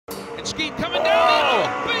And Skeen coming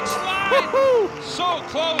down, big slide. So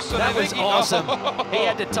close. That was awesome. He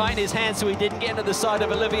had to tighten his hand so he didn't get into the side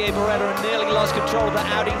of Olivier Beretta and nearly lost control of the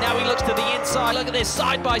Audi. Now he looks to the inside. Look at this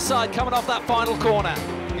side by side coming off that final corner.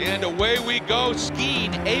 And away we go.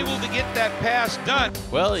 Skeen able to get that pass done.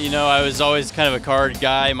 Well, you know, I was always kind of a kart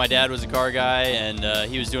guy. My dad was a car guy, and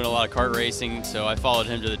he was doing a lot of kart racing, so I followed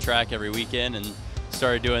him to the track every weekend and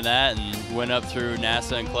started doing that and went up through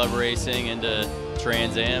NASA and club racing into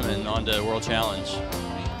Trans Am and on to World Challenge.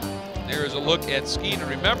 There's a look at Skeen, and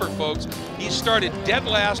remember, folks, he started dead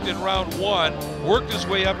last in round 1, worked his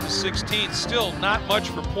way up to 16th, still not much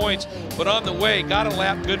for points, but on the way, got a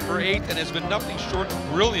lap good for 8th, and has been nothing short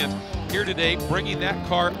of brilliant here today, bringing that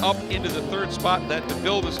car up into the 3rd spot, that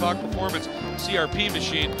DeVilbiss Hawk Performance CRP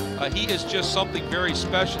machine. He is just something very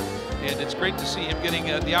special, and it's great to see him getting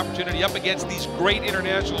the opportunity up against these great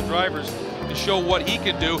international drivers to show what he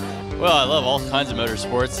can do. Well, I love all kinds of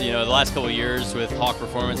motorsports. You know, the last couple of years with Hawk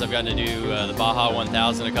Performance, I've gotten to do the Baja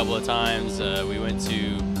 1000 a couple of times. We went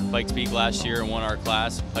to Pikes Peak last year and won our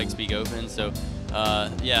class, Pikes Peak Open. So,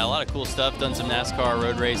 yeah, a lot of cool stuff. Done some NASCAR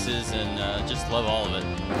road races and just love all of it.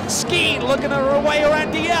 Skeen looking her way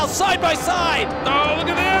around DL, side by side. Oh, look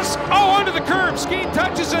at this. Oh, under the curb. Skeen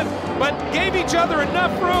touches it, but gave each other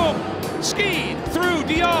enough room. Skeen through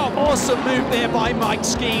Dial. Awesome move there by Mike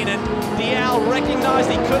Skeen, and Dial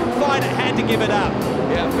recognized he couldn't fight it, had to give it up.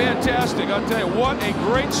 Yeah, fantastic. I'll tell you, what a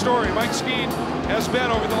great story Mike Skeen has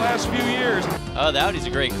been over the last few years. The Audi's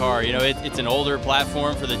a great car. You know, it's an older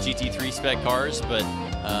platform for the GT3 spec cars, but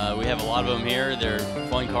we have a lot of them here. They're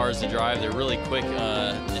fun cars to drive. They're really quick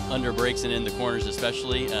under brakes and in the corners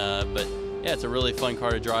especially, but yeah, it's a really fun car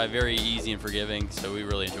to drive, very easy and forgiving, so we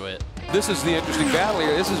really enjoy it. This is the interesting battle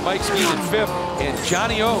here. This is Mike Skeen in 5th, and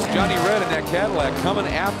Johnny Red in that Cadillac coming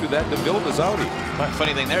after that DeVilbiss Audi.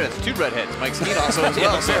 Funny thing there, that's 2 redheads. Mike Skeen also as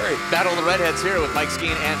well. So battle of the redheads here with Mike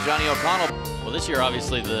Skeen and Johnny O'Connell. Well, this year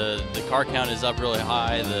obviously the car count is up really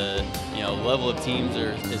high. The level of teams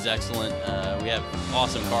is excellent. We have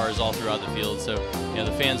awesome cars all throughout the field, so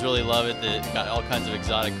the fans really love it. They've got all kinds of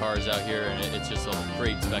exotic cars out here, and it's just a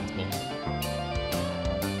great spectacle.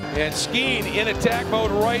 And Skeen in attack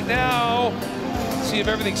mode right now. See if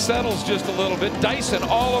everything settles just a little bit. Dyson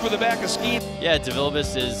all over the back of Skeen. Yeah,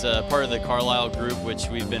 DeVilbiss is part of the Carlisle group, which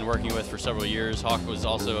we've been working with for several years. Hawk was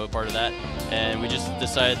also a part of that. And we just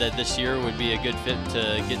decided that this year would be a good fit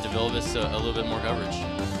to get DeVilbiss a little bit more coverage.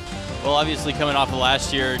 Well, obviously coming off of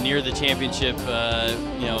last year, near the championship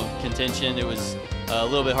contention, it was a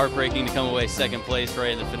little bit heartbreaking to come away 2nd place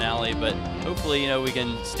right in the finale, but hopefully, we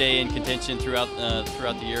can stay in contention throughout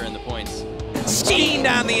the year in the points. Skeen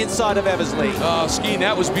down the inside of Eversley. Oh, Skeen,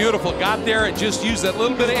 that was beautiful. Got there and just used that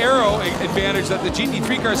little bit of aero advantage that the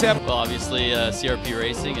GT3 cars have. Well, obviously, CRP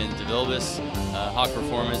Racing and DeVilbiss, Hawk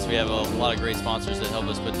Performance. We have a lot of great sponsors that help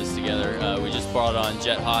us put this together. We just brought on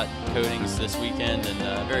Jet Hot coatings this weekend,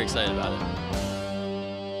 and very excited about it.